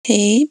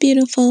Hey,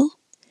 beautiful.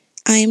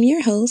 I am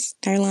your host,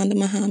 Darlanda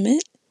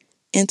Muhammad,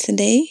 and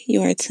today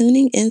you are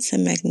tuning into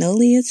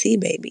Magnolia Tea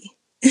Baby.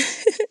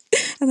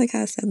 I like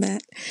how I said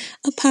that.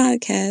 A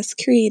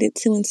podcast created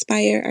to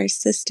inspire our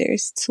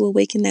sisters to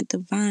awaken that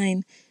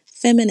divine,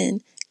 feminine,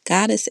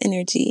 goddess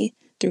energy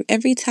through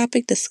every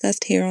topic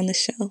discussed here on the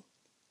show.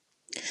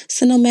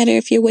 So, no matter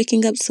if you're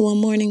waking up to a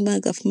morning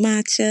mug of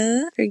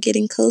matcha or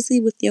getting cozy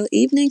with your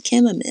evening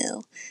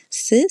chamomile,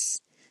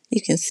 sis,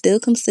 you can still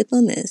come sip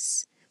on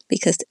this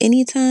because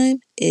anytime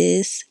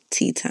is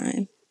tea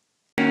time.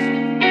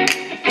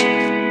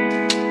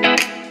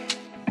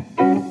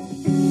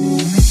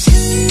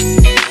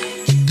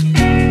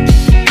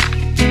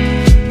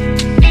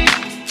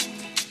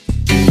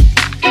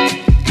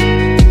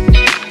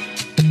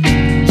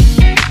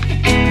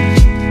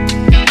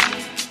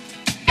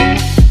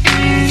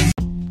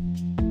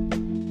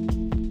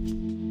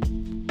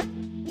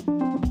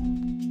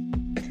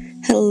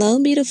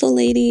 Hello, beautiful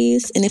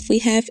ladies. And if we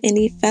have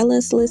any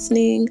fellas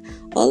listening,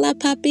 hola,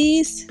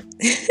 papis.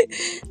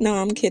 No,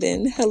 I'm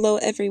kidding. Hello,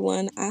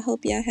 everyone. I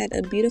hope y'all had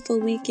a beautiful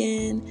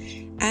weekend.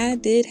 I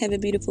did have a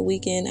beautiful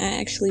weekend. I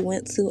actually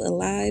went to a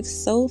live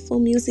soulful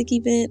music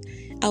event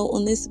out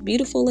on this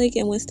beautiful lake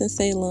in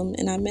Winston-Salem,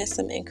 and I met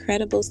some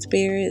incredible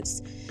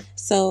spirits.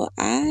 So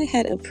I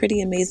had a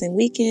pretty amazing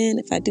weekend,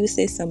 if I do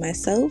say so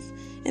myself.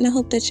 And I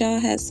hope that y'all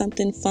had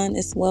something fun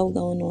as well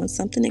going on,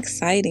 something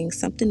exciting,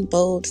 something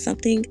bold,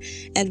 something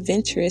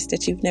adventurous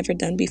that you've never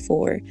done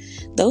before.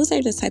 Those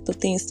are the type of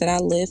things that I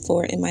live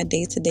for in my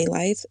day-to-day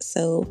life.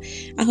 So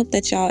I hope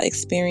that y'all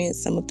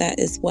experience some of that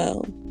as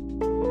well.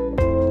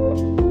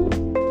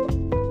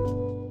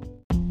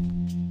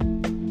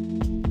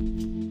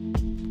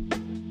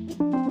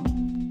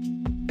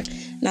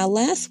 Now,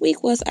 last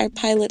week was our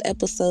pilot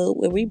episode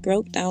where we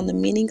broke down the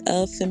meaning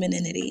of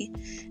femininity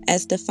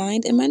as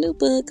defined in my new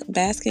book,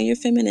 Bask in Your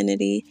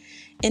Femininity.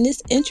 And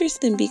it's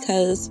interesting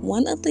because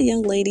one of the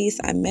young ladies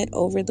I met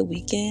over the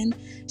weekend,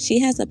 she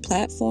has a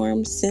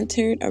platform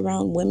centered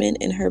around women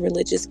in her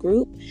religious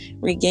group,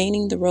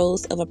 regaining the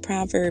roles of a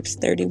Proverbs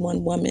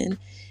 31 woman.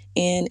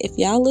 And if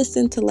y'all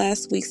listened to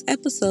last week's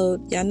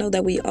episode, y'all know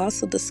that we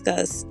also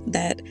discussed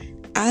that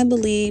I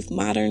believe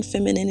modern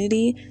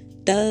femininity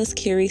does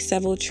carry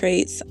several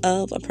traits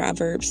of a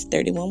Proverbs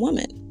 31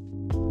 woman.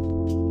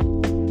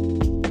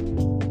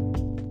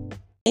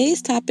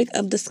 Today's topic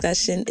of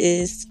discussion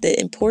is the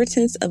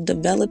importance of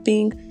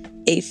developing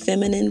a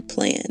feminine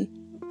plan.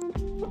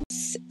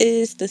 This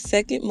is the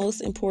second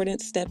most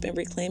important step in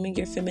reclaiming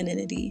your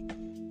femininity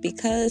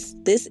because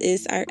this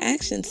is our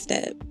action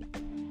step.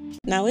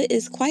 Now, it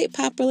is quite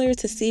popular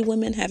to see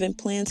women having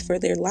plans for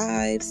their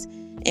lives,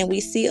 and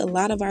we see a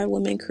lot of our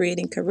women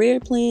creating career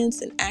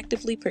plans and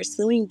actively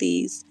pursuing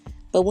these.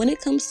 But when it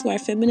comes to our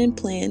feminine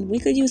plan, we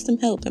could use some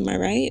help, am I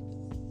right?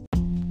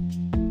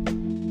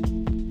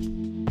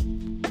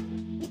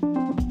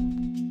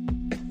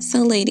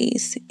 So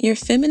ladies, your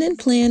feminine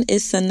plan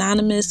is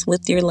synonymous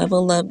with your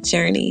level up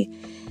journey.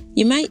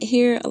 You might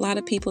hear a lot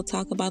of people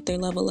talk about their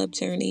level up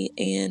journey,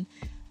 and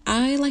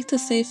I like to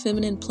say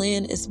feminine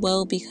plan as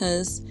well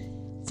because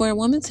for a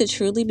woman to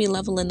truly be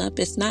leveling up,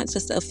 it's not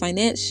just a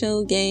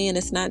financial gain,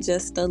 it's not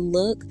just a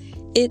look,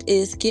 it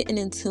is getting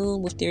in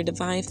tune with your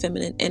divine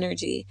feminine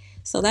energy.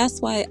 So that's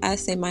why I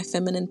say my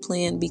feminine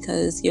plan,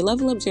 because your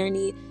level up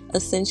journey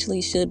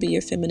essentially should be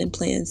your feminine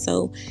plan.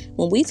 So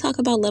when we talk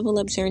about level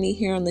up journey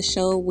here on the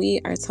show, we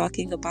are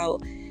talking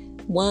about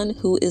one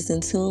who is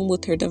in tune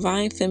with her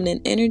divine feminine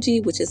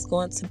energy, which is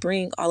going to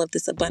bring all of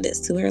this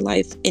abundance to her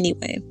life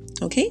anyway.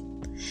 Okay?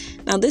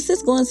 Now, this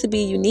is going to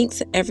be unique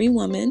to every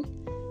woman,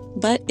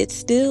 but it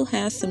still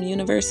has some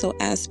universal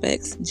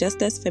aspects,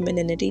 just as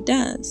femininity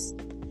does.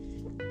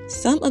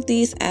 Some of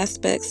these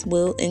aspects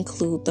will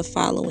include the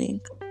following: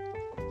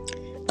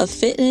 a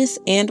fitness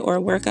and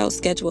or workout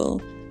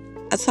schedule.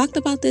 I talked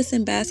about this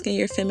in Bask in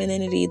Your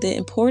Femininity, the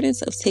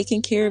importance of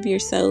taking care of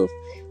yourself,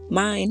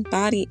 mind,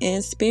 body,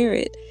 and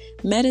spirit.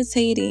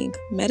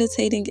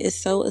 Meditating is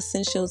so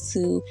essential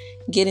to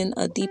getting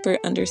a deeper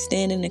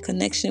understanding and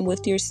connection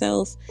with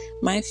yourself.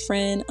 My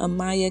friend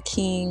Amaya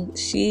King,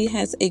 she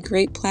has a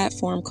great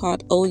platform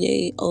called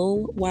Oye,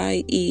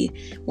 O-Y-E,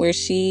 where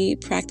she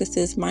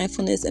practices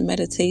mindfulness and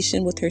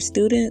meditation with her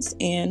students.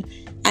 And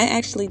I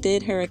actually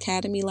did her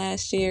academy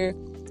last year,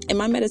 and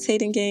my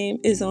meditating game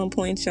is on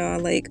point,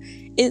 y'all.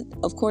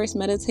 Of course,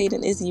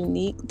 meditating is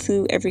unique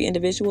to every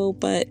individual,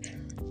 but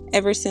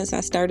ever since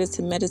I started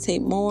to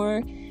meditate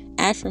more,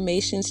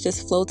 affirmations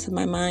just flow to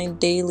my mind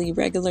daily,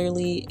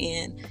 regularly,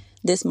 and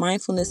this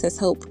mindfulness has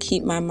helped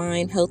keep my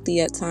mind healthy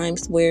at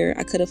times where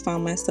I could have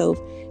found myself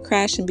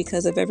crashing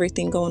because of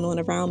everything going on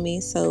around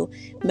me. So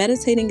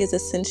meditating is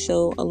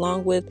essential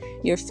along with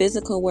your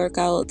physical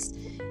workouts.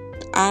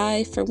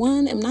 I, for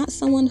one, am not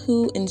someone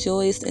who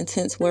enjoys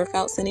intense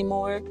workouts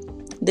anymore.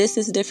 This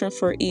is different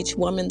for each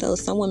woman, though.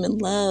 Some women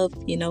love,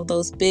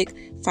 those big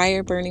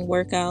fire-burning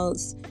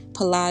workouts,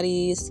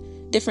 Pilates,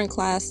 different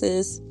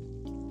classes.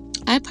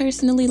 I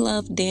personally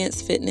love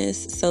dance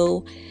fitness,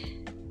 so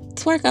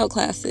it's workout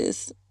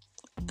classes.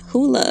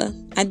 Hula.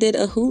 I did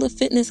a hula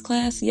fitness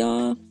class,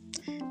 y'all.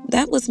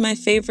 That was my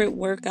favorite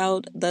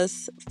workout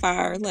thus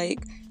far.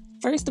 Like,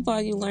 first of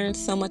all, you learn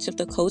so much of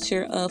the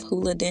culture of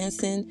hula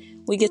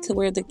dancing. We get to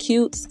wear the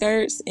cute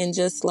skirts and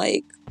just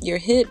like your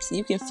hips,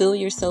 you can feel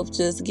yourself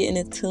just getting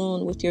in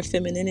tune with your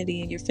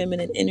femininity and your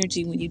feminine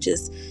energy when you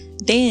just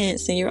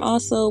dance, and you're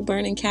also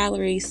burning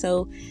calories.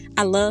 So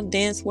I love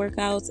dance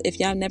workouts. If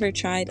y'all never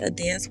tried a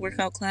dance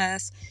workout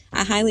class,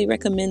 I highly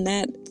recommend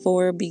that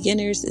for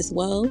beginners as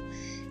well.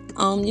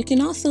 You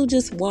can also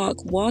just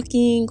walk.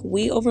 Walking,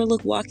 we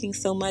overlook walking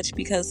so much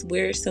because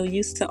we're so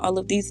used to all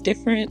of these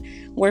different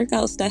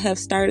workouts that have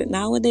started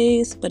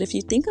nowadays. But if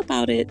you think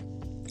about it,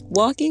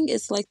 walking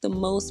is like the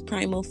most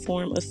primal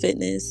form of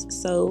fitness.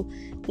 So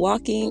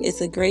walking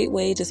is a great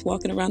way, just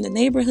walking around the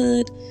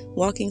neighborhood,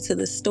 walking to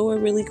the store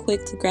really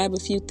quick to grab a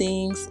few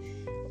things.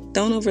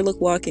 Don't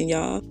overlook walking,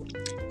 y'all.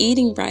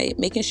 Eating right,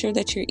 making sure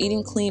that you're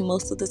eating clean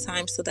most of the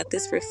time so that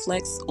this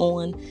reflects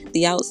on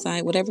the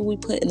outside. Whatever we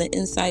put in the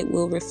inside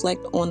will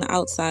reflect on the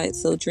outside.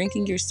 So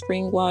drinking your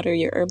spring water,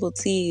 your herbal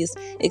teas,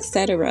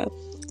 etc.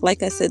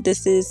 Like I said,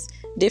 this is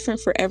different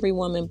for every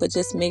woman, but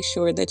just make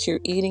sure that you're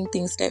eating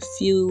things that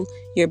fuel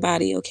your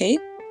body, okay?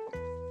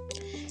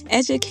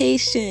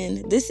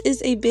 Education. This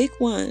is a big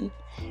one.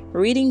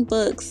 Reading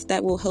books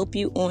that will help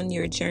you on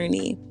your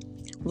journey,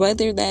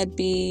 whether that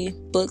be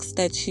books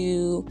that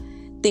you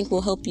think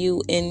will help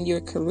you in your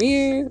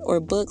career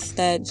or books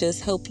that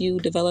just help you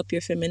develop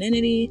your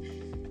femininity.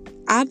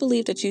 I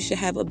believe that you should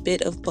have a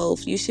bit of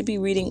both. You should be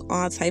reading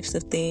all types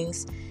of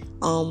things.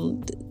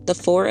 The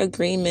Four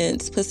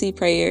Agreements, Pussy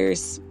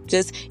Prayers,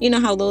 just, you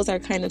know how those are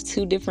kind of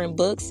two different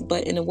books,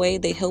 but in a way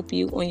they help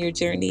you on your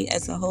journey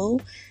as a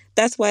whole.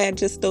 That's why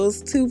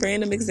those two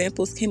random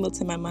examples came up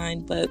to my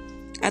mind. But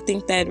I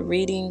think that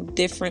reading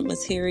different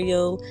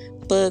material,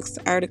 books,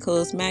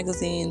 articles,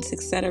 magazines,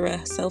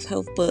 etc.,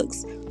 self-help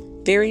books,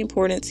 very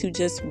important to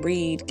just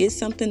read. Get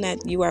something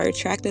that you are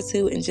attracted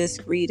to and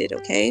just read it,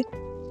 okay?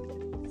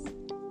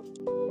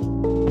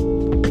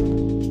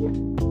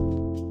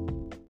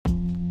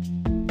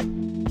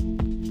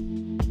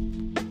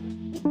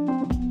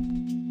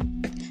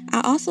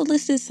 I also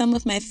listed some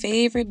of my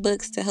favorite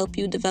books to help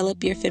you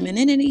develop your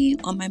femininity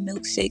on my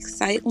Milkshake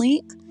site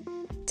link.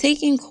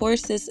 Taking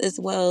courses as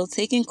well.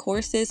 Taking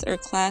courses or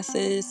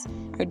classes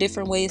are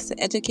different ways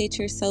to educate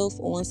yourself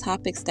on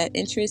topics that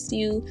interest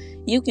you.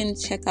 You can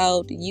check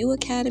out U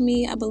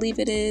Academy, I believe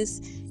it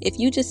is. If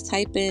you just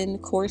type in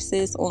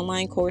courses,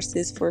 online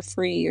courses for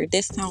free or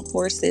discount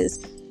courses,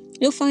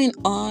 you'll find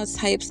all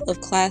types of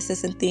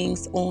classes and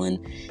things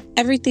on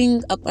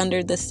everything up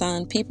under the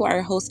sun. People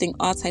are hosting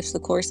all types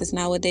of courses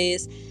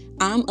nowadays.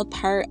 I'm a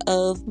part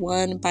of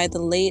one by the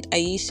late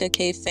Aisha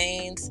K.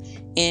 Faines,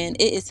 and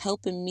it is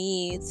helping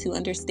me to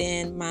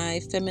understand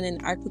my feminine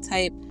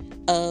archetype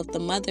of the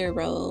mother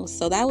role.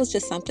 So that was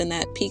just something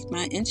that piqued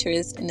my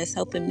interest, and it's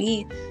helping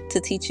me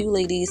to teach you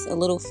ladies a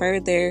little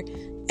further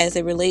as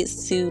it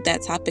relates to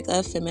that topic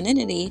of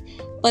femininity,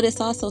 but it's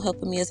also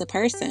helping me as a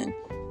person.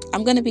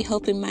 I'm going to be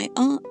hosting my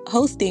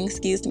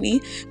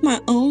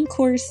own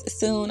course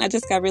soon. I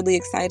just got really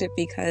excited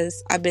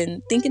because I've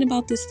been thinking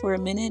about this for a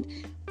minute,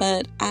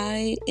 but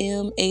I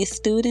am a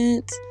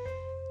student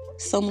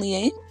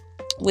sommelier,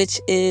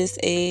 which is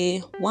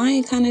a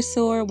wine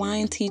connoisseur,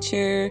 wine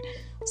teacher,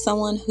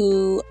 someone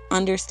who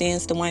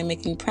understands the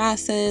winemaking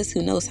process,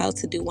 who knows how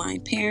to do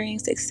wine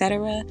pairings,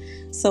 etc.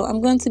 So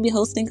I'm going to be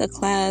hosting a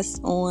class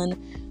on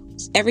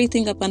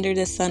everything up under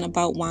the sun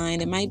about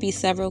wine. It might be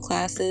several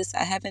classes.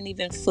 I haven't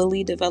even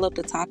fully developed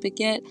a topic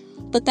yet,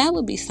 but that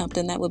would be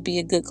something that would be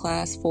a good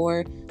class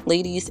for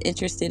ladies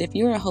interested. If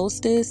you're a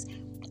hostess,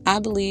 I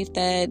believe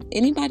that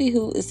anybody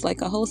who is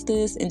like a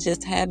hostess and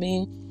just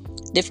having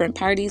different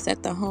parties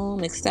at the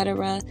home,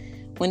 etc.,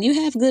 when you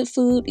have good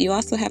food, you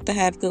also have to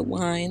have good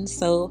wine.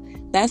 So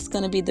that's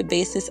going to be the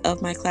basis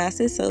of my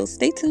classes. So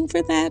stay tuned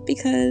for that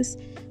because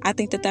I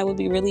think that would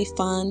be really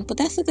fun. But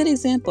that's a good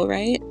example,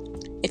 right?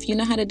 If you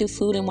know how to do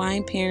food and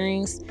wine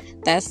pairings,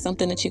 that's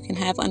something that you can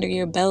have under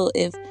your belt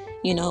if,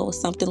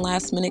 something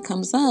last minute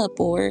comes up,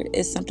 or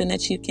it's something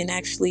that you can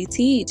actually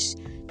teach,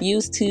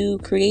 use to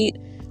create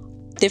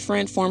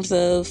different forms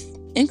of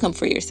income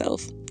for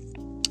yourself.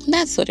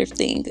 That sort of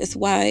thing is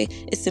why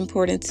it's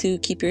important to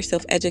keep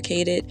yourself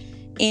educated.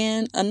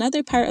 And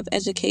another part of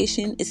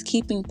education is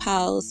keeping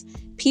pals,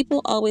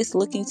 people always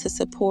looking to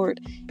support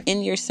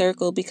in your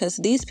circle, because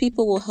these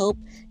people will help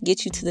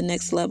get you to the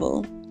next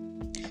level.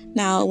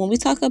 Now, when we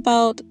talk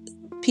about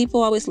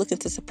people always looking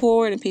to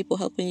support and people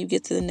helping you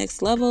get to the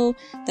next level,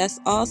 that's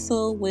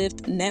also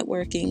with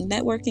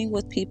networking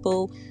with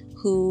people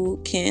who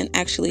can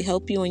actually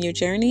help you on your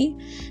journey,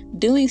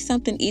 doing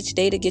something each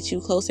day to get you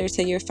closer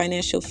to your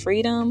financial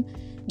freedom,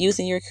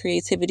 using your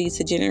creativity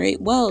to generate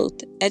wealth,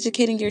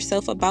 educating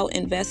yourself about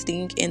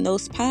investing in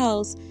those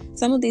pals.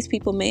 Some of these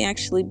people may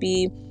actually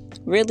be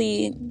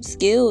really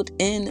skilled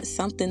in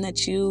something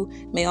that you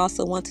may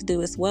also want to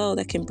do as well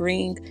that can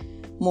bring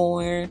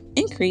more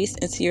increase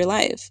into your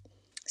life.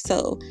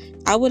 So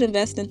I would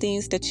invest in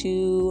things that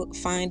you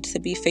find to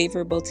be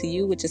favorable to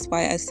you, which is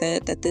why I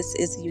said that this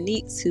is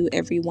unique to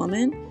every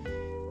woman.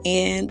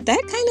 And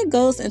that kind of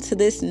goes into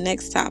this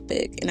next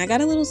topic. And I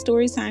got a little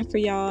story time for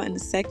y'all in a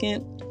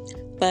second.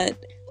 But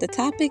the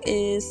topic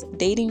is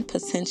dating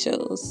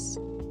potentials.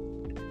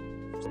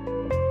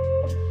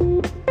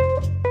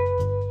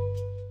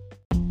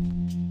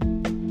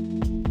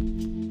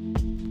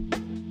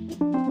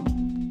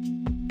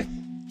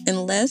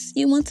 Unless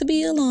you want to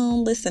be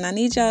alone, listen, I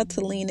need y'all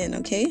to lean in,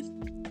 okay?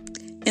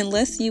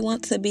 Unless you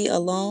want to be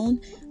alone,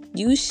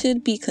 you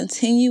should be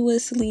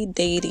continuously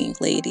dating,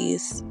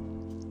 ladies.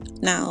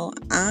 Now,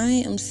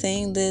 I am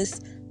saying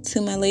this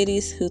to my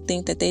ladies who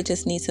think that they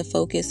just need to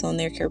focus on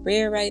their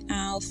career right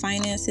now,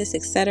 finances,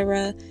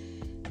 etc.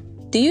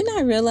 Do you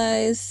not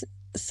realize,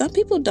 some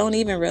people don't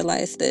even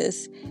realize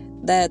this,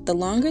 that the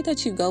longer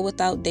that you go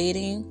without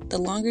dating, the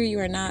longer you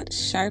are not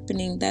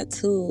sharpening that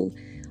tool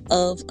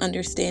of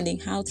understanding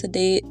how to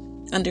date,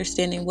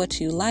 understanding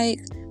what you like,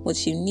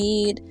 what you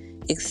need,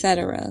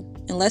 etc.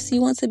 Unless you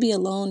want to be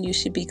alone, you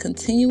should be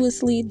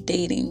continuously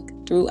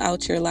dating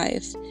throughout your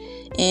life.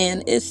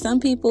 And it's some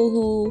people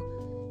who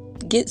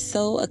get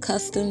so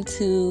accustomed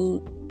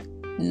to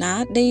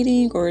not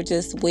dating or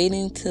just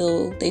waiting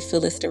till they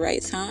feel it's the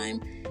right time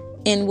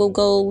and will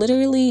go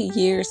literally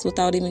years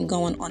without even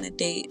going on a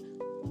date,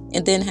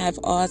 and then have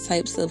all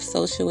types of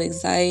social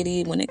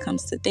anxiety when it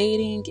comes to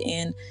dating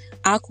and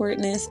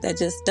awkwardness that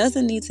just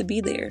doesn't need to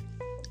be there.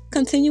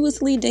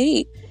 Continuously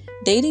date.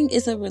 Dating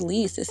is a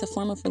release. It's a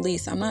form of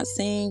release. I'm not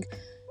saying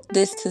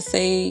this to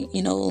say,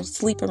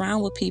 sleep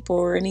around with people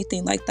or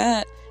anything like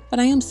that. But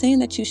I am saying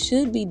that you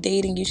should be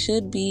dating. You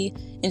should be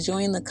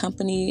enjoying the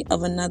company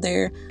of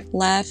another,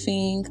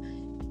 laughing.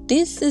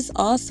 This is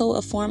also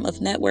a form of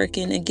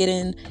networking and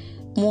getting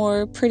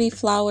more pretty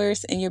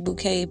flowers in your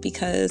bouquet,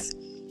 because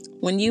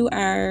when you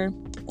are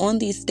on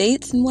these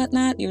dates and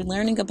whatnot, you're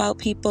learning about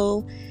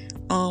people.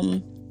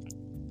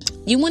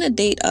 You want to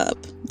date up.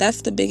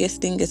 That's the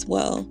biggest thing as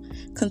well.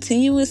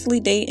 Continuously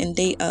date and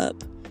date up.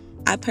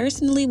 I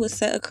personally would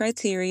set a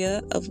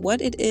criteria of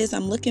what it is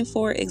I'm looking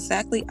for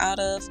exactly out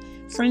of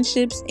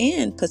friendships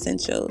and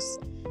potentials.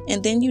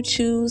 And then you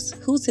choose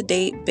who to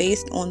date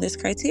based on this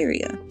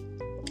criteria.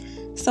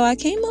 So I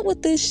came up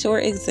with this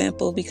short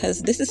example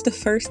because this is the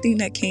first thing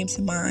that came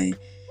to mind.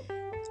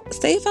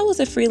 Say if I was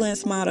a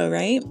freelance model,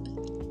 right?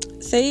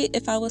 Say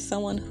if I was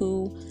someone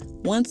who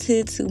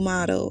wanted to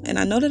model, and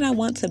I know that I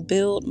want to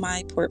build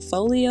my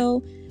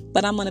portfolio,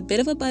 but I'm on a bit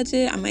of a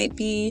budget. I might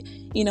be,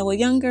 a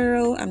young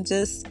girl. I'm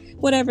just,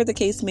 whatever the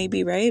case may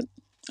be, right?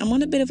 I'm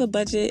on a bit of a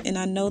budget, and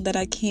I know that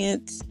I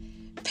can't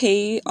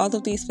pay all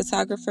of these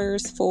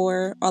photographers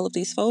for all of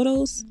these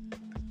photos.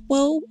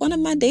 Well, one of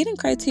my dating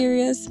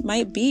criteria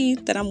might be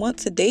that I want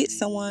to date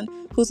someone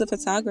who's a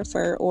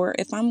photographer, or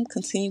if I'm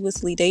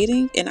continuously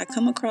dating and I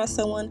come across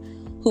someone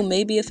who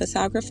may be a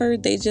photographer,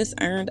 they just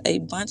earned a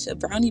bunch of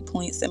brownie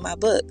points in my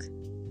book.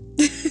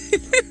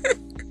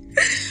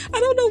 I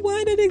don't know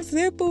why that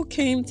example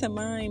came to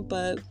mind,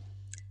 but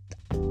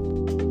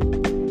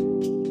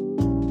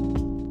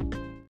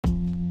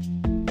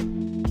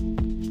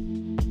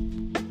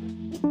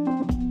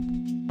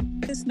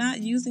it's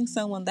not using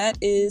someone that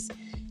is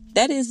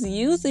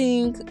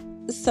using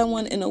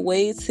someone in a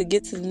way to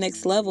get to the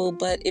next level.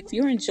 But if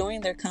you're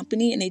enjoying their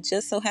company and they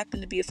just so happen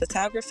to be a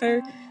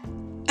photographer,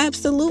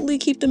 absolutely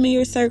keep them in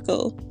your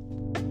circle.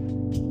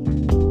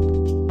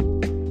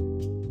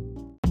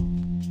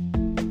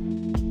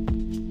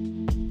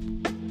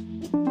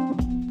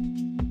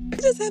 I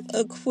just have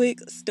a quick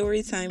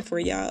story time for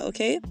y'all,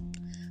 okay?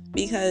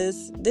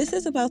 Because this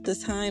is about the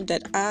time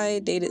that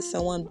I dated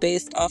someone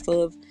based off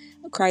of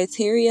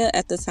criteria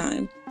at the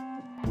time.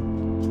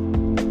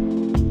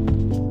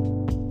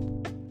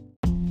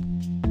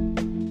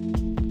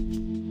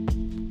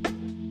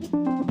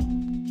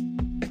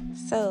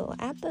 So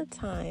at the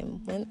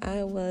time when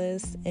I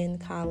was in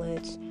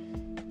college,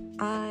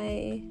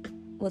 I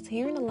was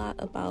hearing a lot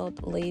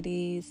about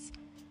ladies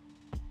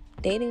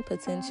dating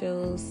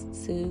potentials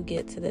to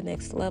get to the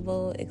next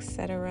level,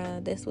 etc.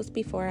 This was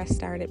before I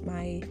started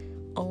my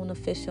own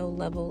official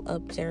level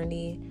up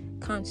journey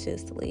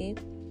consciously.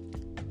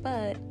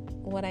 But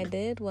what I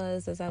did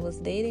was I was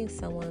dating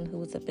someone who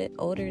was a bit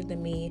older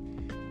than me,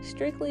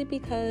 strictly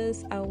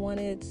because I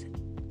wanted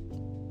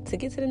to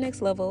get to the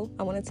next level.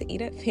 I wanted to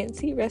eat at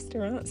fancy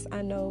restaurants.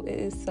 I know it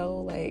is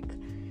so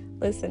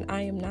listen,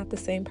 I am not the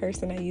same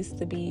person I used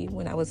to be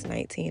when I was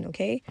 19,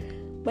 okay?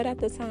 But at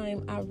the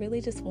time, I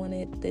really just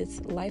wanted this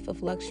life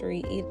of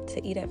luxury,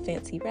 to eat at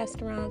fancy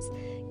restaurants,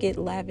 get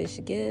lavish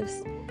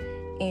gifts,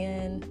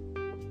 and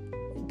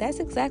that's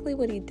exactly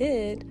what he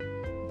did.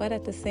 But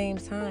at the same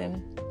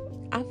time,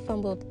 I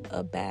fumbled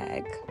a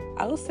bag.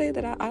 I'll say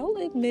that I'll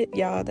admit,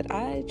 y'all, that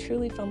I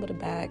truly fumbled a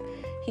bag.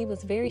 He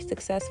was very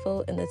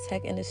successful in the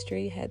tech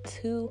industry, had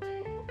 2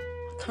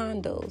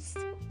 condos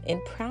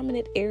in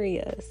prominent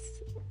areas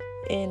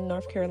in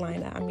North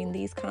Carolina. I mean,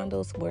 these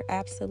condos were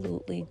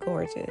absolutely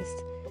gorgeous,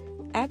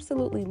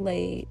 absolutely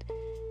laid.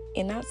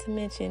 And not to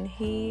mention,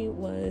 he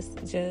was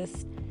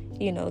just,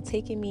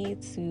 taking me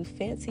to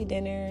fancy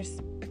dinners,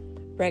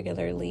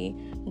 regularly,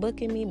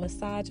 booking me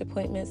massage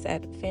appointments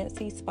at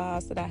fancy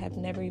spas that I have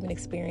never even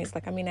experienced.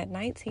 At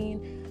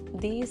 19,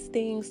 these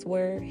things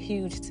were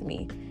huge to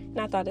me. And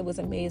I thought it was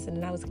amazing.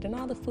 And I was getting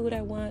all the food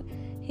I want.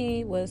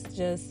 He was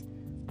just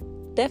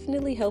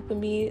definitely helping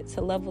me to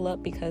level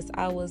up, because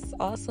I was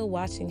also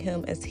watching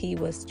him as he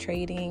was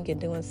trading and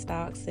doing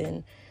stocks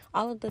and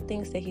all of the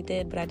things that he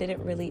did, but I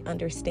didn't really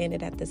understand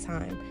it at the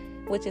time,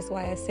 which is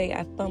why I say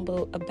I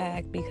fumbled a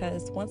bag,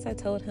 because once I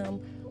told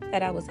him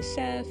that I was a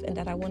chef and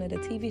that I wanted a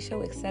TV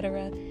show,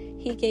 etc.,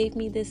 he gave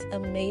me this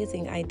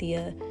amazing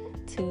idea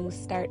to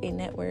start a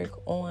network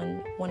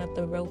on one of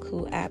the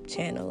Roku app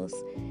channels,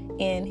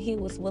 and he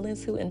was willing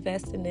to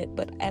invest in it.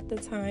 But at the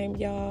time,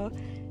 y'all,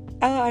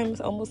 I'm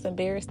almost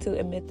embarrassed to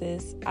admit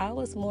this, I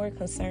was more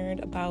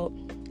concerned about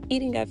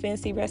eating at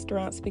fancy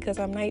restaurants because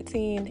I'm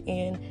 19,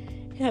 and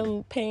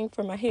him paying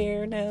for my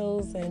hair,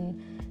 nails,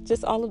 and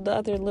just all of the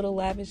other little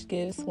lavish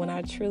gifts, when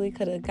I truly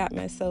could have got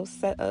myself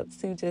set up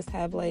to just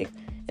have an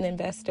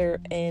investor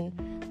in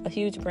a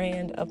huge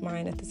brand of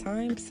mine at the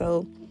time.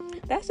 So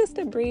that's just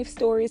a brief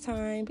story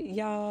time,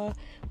 y'all.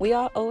 We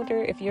all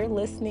older. If you're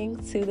listening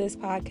to this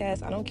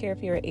podcast, I don't care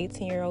if you're an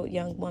 18-year-old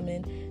young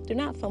woman, do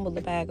not fumble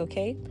the bag,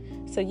 okay?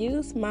 So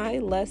use my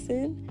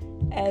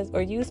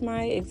use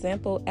my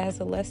example as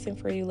a lesson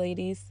for you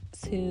ladies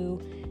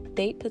to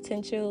date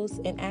potentials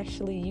and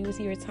actually use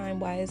your time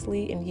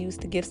wisely and use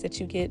the gifts that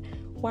you get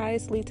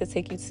wisely to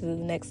take you to the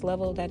next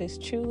level. That is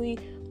truly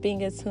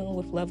being in tune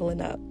with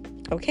leveling up,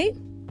 okay?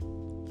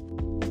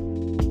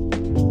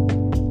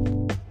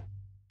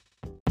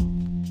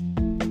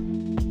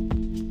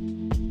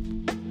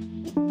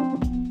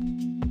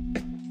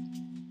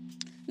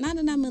 Now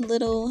that I'm a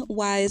little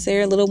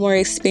wiser, a little more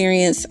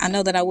experienced, I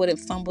know that I wouldn't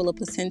fumble a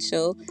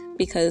potential,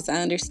 because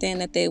I understand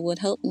that they would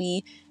help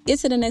me get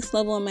to the next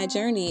level in my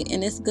journey.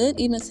 And it's good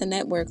even to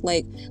network.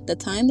 The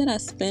time that I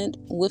spent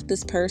with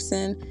this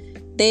person,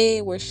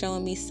 they were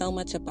showing me so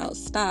much about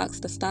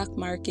stocks, the stock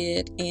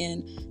market,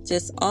 and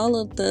just all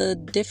of the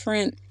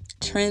different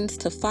trends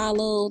to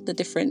follow, the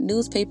different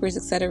newspapers,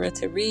 etc.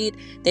 to read.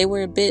 They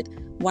were a bit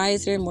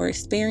wiser, more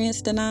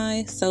experienced than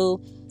I.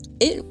 So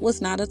it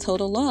was not a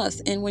total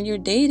loss. And when you're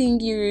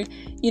dating, you're,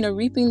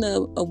 reaping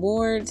the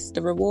awards,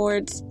 the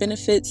rewards,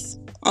 benefits,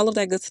 all of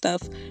that good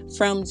stuff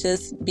from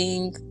just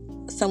being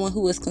someone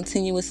who is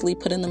continuously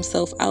putting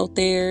themselves out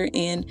there.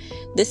 And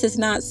this is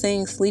not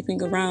saying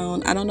sleeping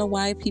around. I don't know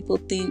why people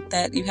think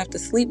that you have to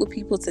sleep with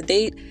people to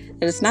date.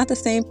 That it's not the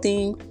same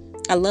thing.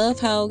 I love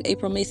how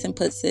April Mason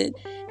puts it.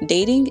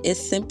 Dating is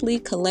simply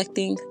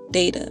collecting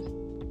data.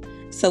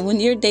 So when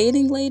you're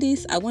dating,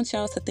 ladies, I want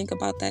y'all to think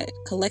about that,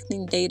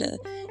 collecting data.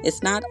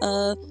 It's not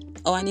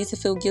I need to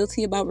feel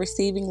guilty about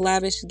receiving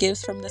lavish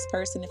gifts from this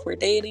person if we're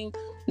dating.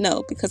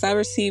 No, because I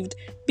received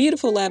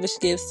beautiful lavish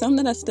gifts, some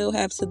that I still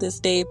have to this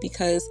day,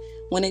 because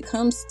when it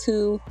comes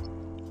to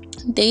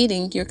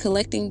dating, you're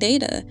collecting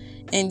data,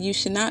 and you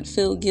should not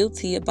feel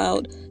guilty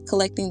about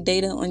collecting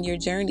data on your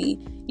journey.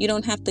 You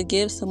don't have to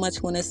give so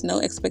much when there's no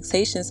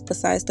expectations,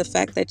 besides the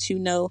fact that you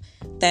know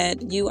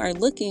that you are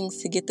looking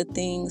to get the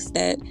things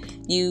that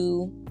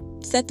you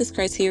set this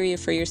criteria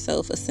for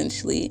yourself,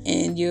 essentially,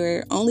 and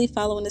you're only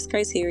following this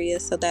criteria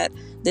so that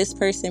this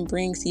person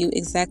brings you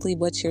exactly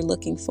what you're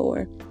looking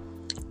for.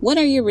 What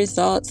are your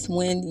results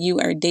when you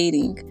are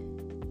dating?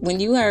 When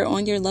you are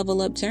on your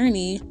level up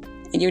journey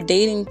and you're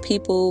dating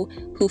people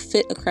who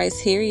fit a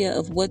criteria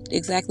of what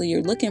exactly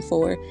you're looking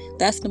for,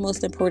 that's the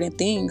most important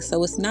thing.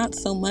 So it's not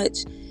so much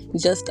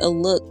just a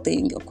look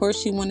thing. Of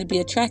course, you want to be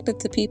attracted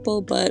to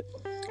people, but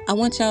I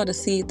want y'all to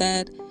see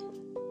that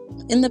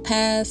in the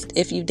past,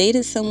 if you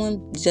dated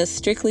someone just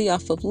strictly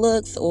off of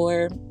looks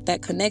or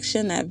that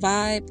connection, that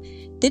vibe,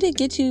 did it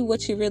get you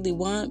what you really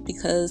want?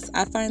 Because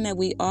I find that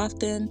we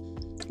often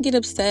get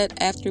upset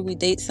after we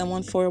date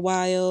someone for a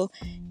while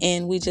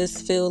and we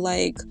just feel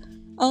like,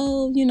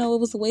 oh, it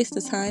was a waste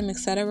of time,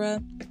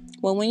 etc.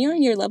 Well, when you're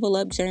in your level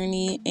up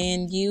journey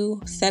and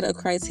you set a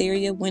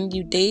criteria when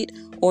you date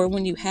or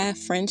when you have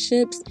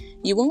friendships,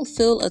 you won't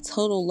feel a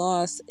total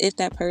loss if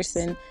that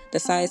person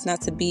decides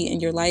not to be in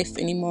your life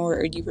anymore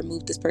or you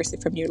remove this person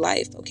from your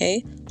life,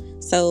 okay?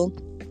 So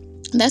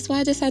that's why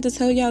I just had to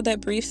tell y'all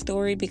that brief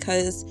story,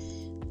 because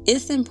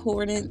it's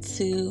important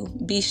to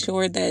be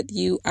sure that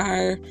you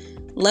are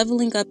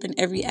leveling up in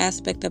every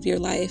aspect of your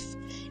life.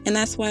 And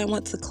that's why I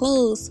want to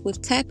close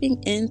with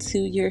tapping into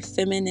your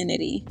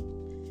femininity.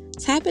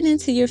 Tapping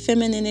into your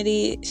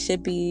femininity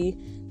should be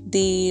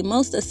the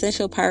most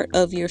essential part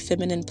of your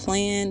feminine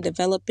plan,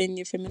 developing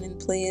your feminine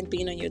plan,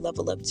 being on your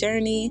level up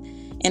journey.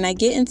 And I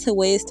get into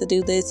ways to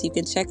do this. You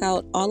can check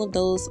out all of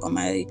those on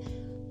my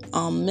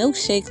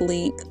milkshake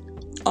link.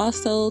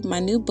 Also, my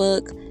new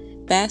book,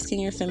 Bask in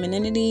Your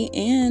Femininity.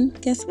 And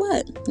guess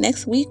what?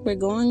 Next week, we're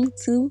going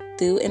to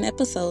do an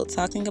episode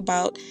talking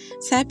about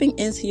tapping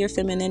into your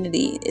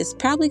femininity. It's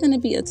probably going to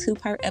be a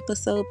 2-part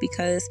episode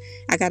because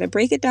I got to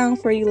break it down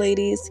for you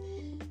ladies.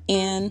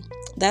 And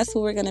that's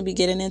what we're going to be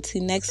getting into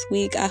next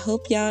week. I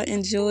hope y'all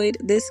enjoyed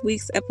this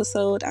week's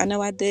episode. I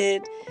know I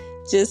did.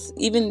 just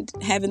even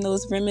having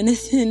those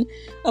reminiscing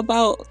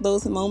about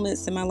those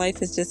moments in my life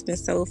has just been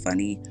so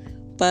funny.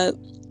 But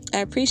I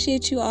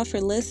appreciate you all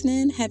for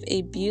listening. Have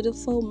a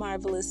beautiful,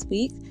 marvelous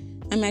week.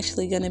 I'm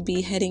actually going to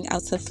be heading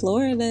out to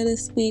Florida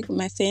this week with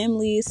my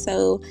family,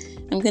 so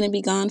I'm going to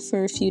be gone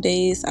for a few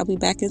days. I'll be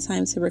back in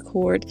time to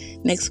record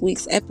next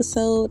week's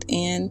episode,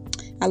 and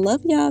I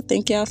love y'all.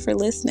 Thank y'all for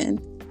listening.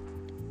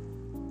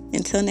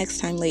 Until next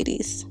time,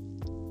 ladies.